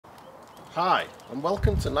Hi and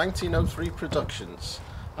welcome to 1903 Productions.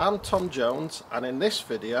 I'm Tom Jones, and in this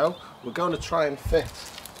video we're going to try and fit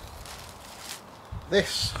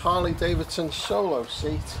this Harley-Davidson solo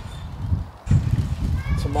seat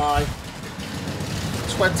to my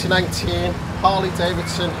 2019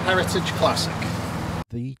 Harley-Davidson Heritage Classic.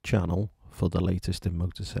 The channel for the latest in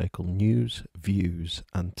motorcycle news, views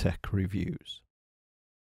and tech reviews.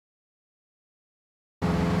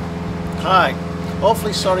 Hi.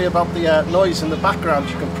 Awfully sorry about the noise in the background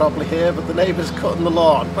you can probably hear, but the neighbour's cutting the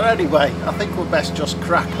lawn. But anyway, I think we'll best just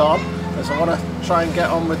crack on, as I want to try and get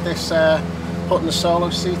on with this putting the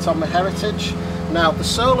solo seat on the Heritage. Now the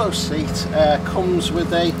solo seat comes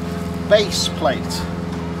with a base plate.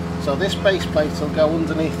 So this base plate will go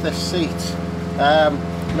underneath this seat.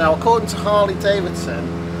 Now according to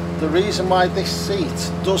Harley-Davidson, the reason why this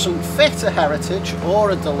seat doesn't fit a Heritage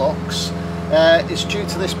or a Deluxe is due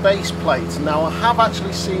to this base plate. Now I have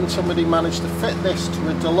actually seen somebody manage to fit this to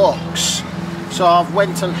a Deluxe, so I've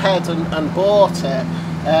went ahead and bought it.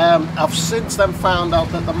 I've since then found out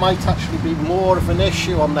that there might actually be more of an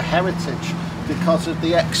issue on the Heritage because of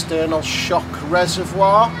the external shock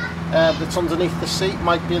reservoir that's underneath the seat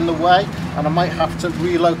might be in the way, and I might have to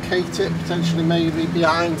relocate it, potentially maybe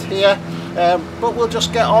behind here, but we'll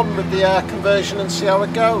just get on with the conversion and see how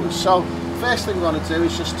it goes. So first thing we're going to do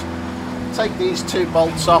is just take these two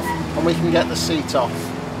bolts off and we can get the seat off.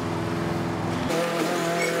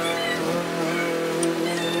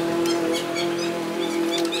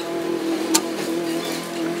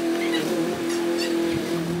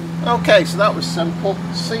 Okay, so that was simple.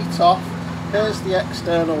 Seat off. Here's the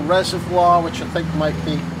external reservoir, which I think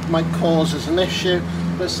might cause us an issue,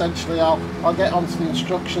 but essentially I'll get onto the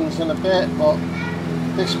instructions in a bit. But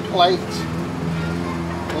this plate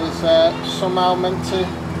is somehow meant to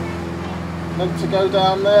go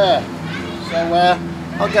down there, so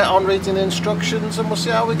I'll get on reading the instructions and we'll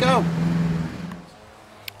see how we go.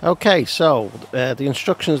 Okay, so the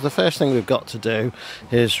instructions, the first thing we've got to do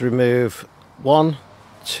is remove 1,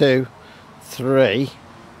 2, 3,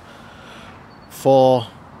 4,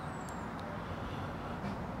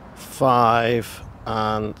 5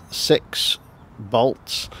 and 6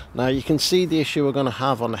 bolts. Now you can see the issue we're going to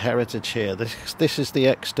have on the Heritage here. This is the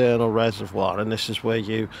external reservoir, and this is where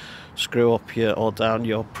you screw up or down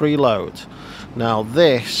your preload. Now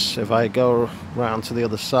this, if I go around to the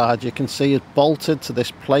other side, you can see it's bolted to this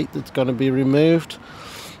plate that's going to be removed.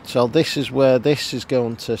 So this is where this is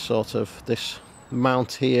going to this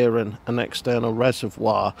mount here, and an external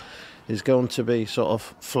reservoir is going to be sort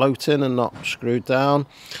of floating and not screwed down.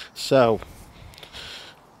 So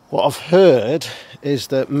what I've heard is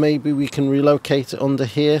that maybe we can relocate it under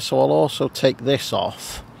here, so I'll also take this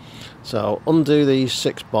off. So undo these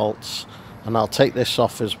 6 bolts and I'll take this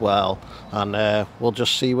off as well, and we'll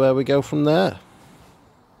just see where we go from there.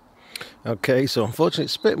 Okay, so unfortunately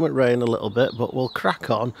it's spitting with rain a little bit, but we'll crack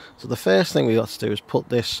on. So the first thing we got to do is put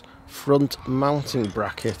this front mounting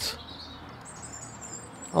bracket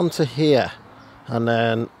onto here, and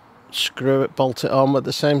then screw it, bolt it on with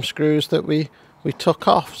the same screws that we took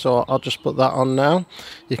off. So I'll just put that on now.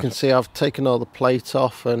 You can see I've taken all the plate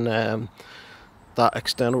off, and that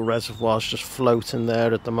external reservoir is just floating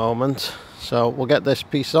there at the moment. So we'll get this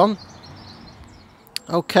piece on.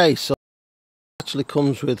 Okay, so it actually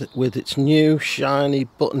comes with its new shiny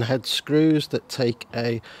button head screws that take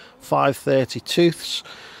a 530 tooths.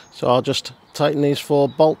 So I'll just tighten these 4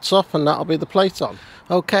 bolts up and that'll be the plate on.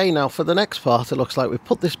 Okay, now for the next part, it looks like we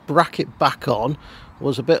put this bracket back on. It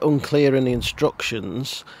was a bit unclear in the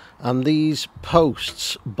instructions, and these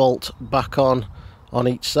posts bolt back on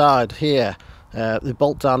each side here. They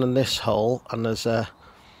bolt down in this hole, and there's a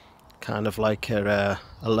kind of like a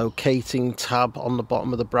locating tab on the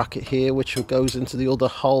bottom of the bracket here, which goes into the other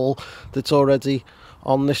hole that's already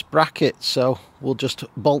on this bracket. So we'll just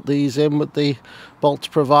bolt these in with the bolts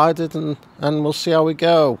provided, and we'll see how we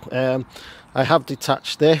go. I have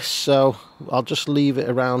detached this, so I'll just leave it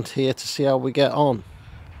around here to see how we get on.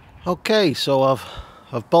 Okay, so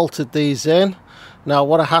I've bolted these in. Now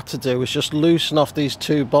what I had to do was just loosen off these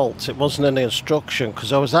 2 bolts. It wasn't in the instruction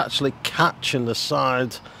because I was actually catching the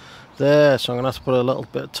side there, so I'm going to have to put a little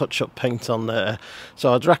bit of touch-up paint on there.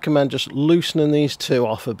 So I'd recommend just loosening these 2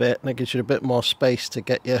 off a bit, and it gives you a bit more space to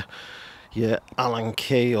get your Allen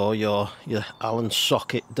key or your Allen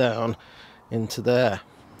socket down into there.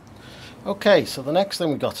 Okay, so the next thing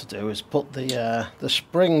we've got to do is put the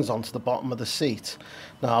springs onto the bottom of the seat.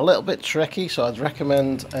 Now a little bit tricky, so I'd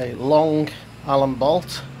recommend a long Allen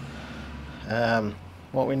bolt.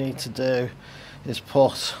 What we need to do is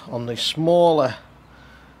put on the smaller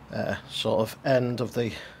sort of end of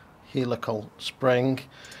the helical spring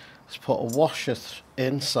is put a washer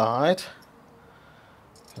inside,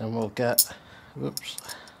 and we'll get, whoops,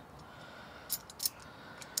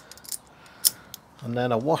 and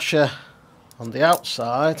then a washer on the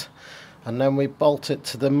outside, and then we bolt it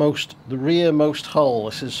to the rearmost hole.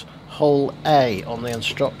 This is hole A on the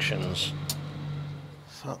instructions.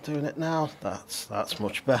 Start doing it now. That's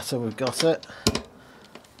much better. We've got it.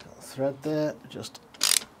 Got the thread there. Just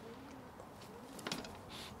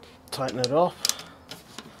tighten it up.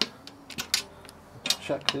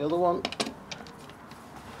 Check the other one.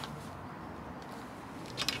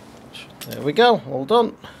 There we go. All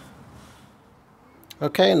done.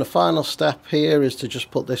 Okay, and the final step here is to just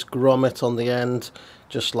put this grommet on the end.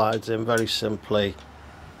 Just slides in very simply,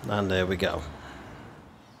 and there we go.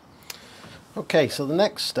 Okay, so the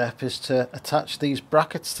next step is to attach these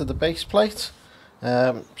brackets to the base plate.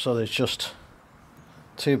 So there's just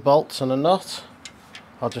 2 bolts and a nut.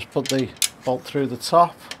 I'll just put the bolt through the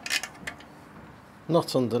top,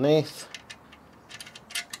 nut underneath.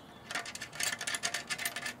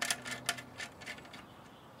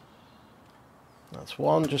 That's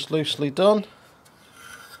one, just loosely done.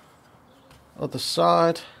 Other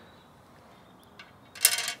side,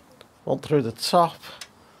 bolt through the top,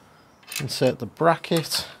 insert the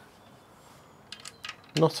bracket,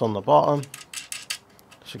 nut on the bottom,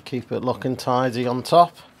 should keep it looking tidy on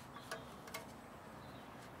top.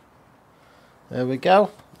 There we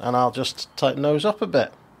go, and I'll just tighten those up a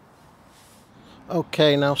bit.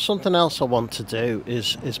 Okay, now something else I want to do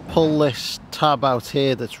is pull this tab out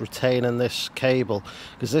here that's retaining this cable,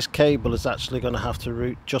 because this cable is actually going to have to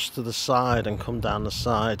route just to the side and come down the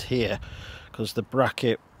side here, because the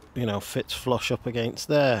bracket, you know, fits flush up against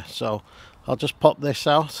there. So I'll just pop this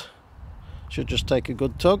out. Should just take a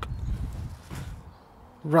good tug.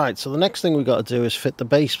 Right, so the next thing we've got to do is fit the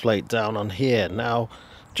base plate down on here. Now,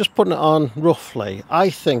 just putting it on roughly, I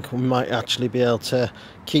think we might actually be able to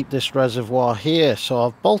keep this reservoir here. So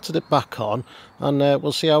I've bolted it back on, and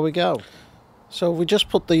we'll see how we go. So we just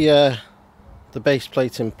put the base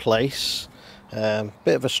plate in place.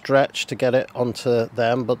 Bit of a stretch to get it onto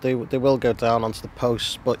them, but they will go down onto the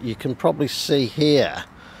posts. But you can probably see here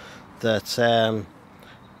that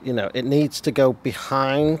you know, it needs to go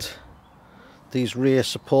behind these rear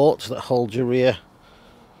supports that hold your rear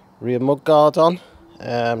mudguard on.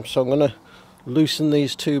 So I'm going to loosen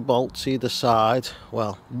these 2 bolts either side,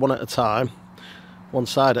 well, one at a time, one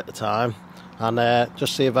side at a time, and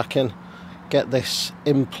just see if I can get this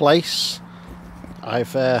in place.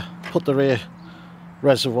 I've put the rear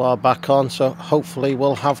reservoir back on, so hopefully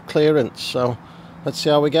we'll have clearance. So let's see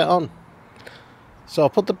how we get on. So I'll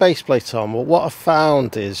put the base plate on. Well, what I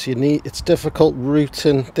found is it's difficult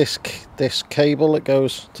routing this cable that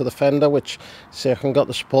goes to the fender, which, see, I can got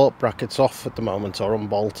the support brackets off at the moment or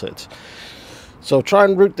unbolted. So try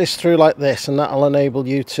and route this through like this, and that'll enable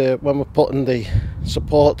you to, when we're putting the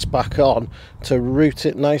supports back on, to route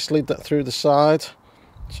it nicely through the side.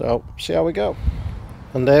 So see how we go.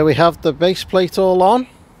 And there we have the base plate all on.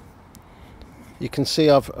 You can see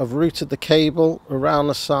I've routed the cable around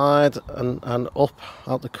the side and up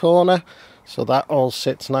out the corner, so that all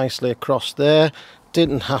sits nicely across there.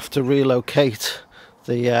 Didn't have to relocate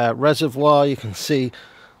the reservoir. You can see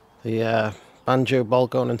the banjo bolt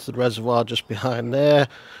going into the reservoir just behind there.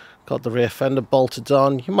 Got the rear fender bolted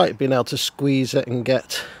on. You might have been able to squeeze it and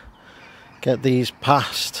get these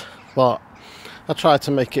past, but I tried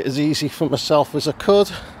to make it as easy for myself as I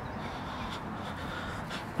could.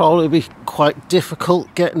 Probably be quite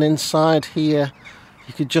difficult getting inside here.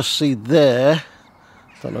 You could just see there,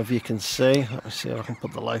 don't know if you can see, let me see if I can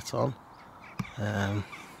put the light on.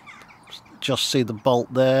 Just see the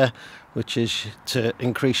bolt there, which is to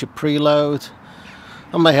increase your preload.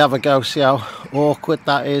 I may have a go, see how awkward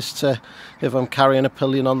that is to, if I'm carrying a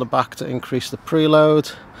pillion on the back, to increase the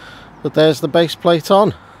preload. But there's the base plate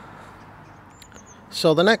on.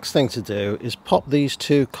 So the next thing to do is pop these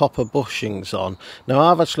 2 copper bushings on. Now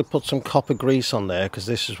I've actually put some copper grease on there because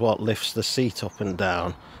this is what lifts the seat up and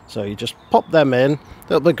down. So you just pop them in. A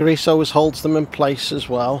little bit of grease always holds them in place as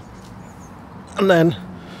well. And then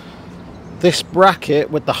this bracket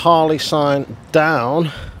with the Harley sign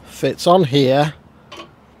down fits on here.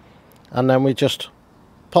 And then we just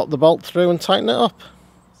pop the bolt through and tighten it up.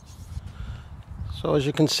 So as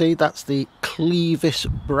you can see, that's the clevis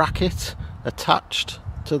bracket attached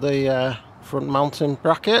to the front mounting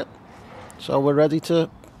bracket. So we're ready to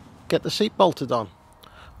get the seat bolted on.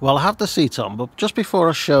 Well, I have the seat on, but just before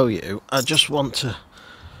I show you, I just want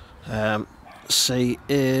to see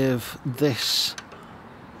if this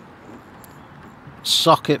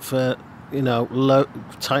socket for you know,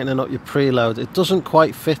 tightening up your preload. It doesn't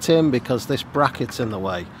quite fit in because this bracket's in the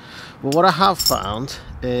way. But what I have found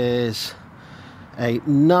is a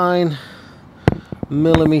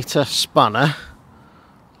 9mm spanner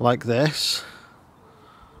like this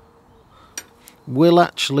will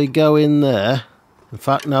actually go in there. In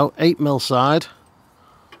fact, no, 8mm side.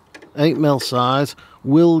 8mm side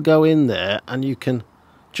will go in there, and you can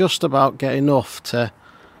just about get enough to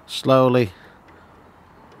slowly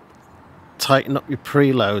tighten up your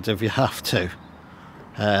preload if you have to.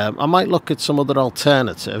 I might look at some other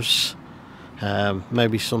alternatives,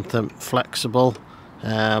 maybe something flexible,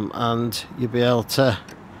 and you'll be able to,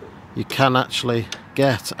 you can actually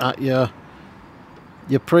get at your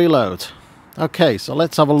preload. Okay, so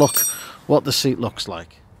let's have a look what the seat looks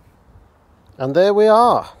like. And there we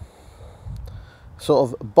are,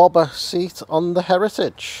 sort of bobber seat on the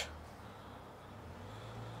Heritage.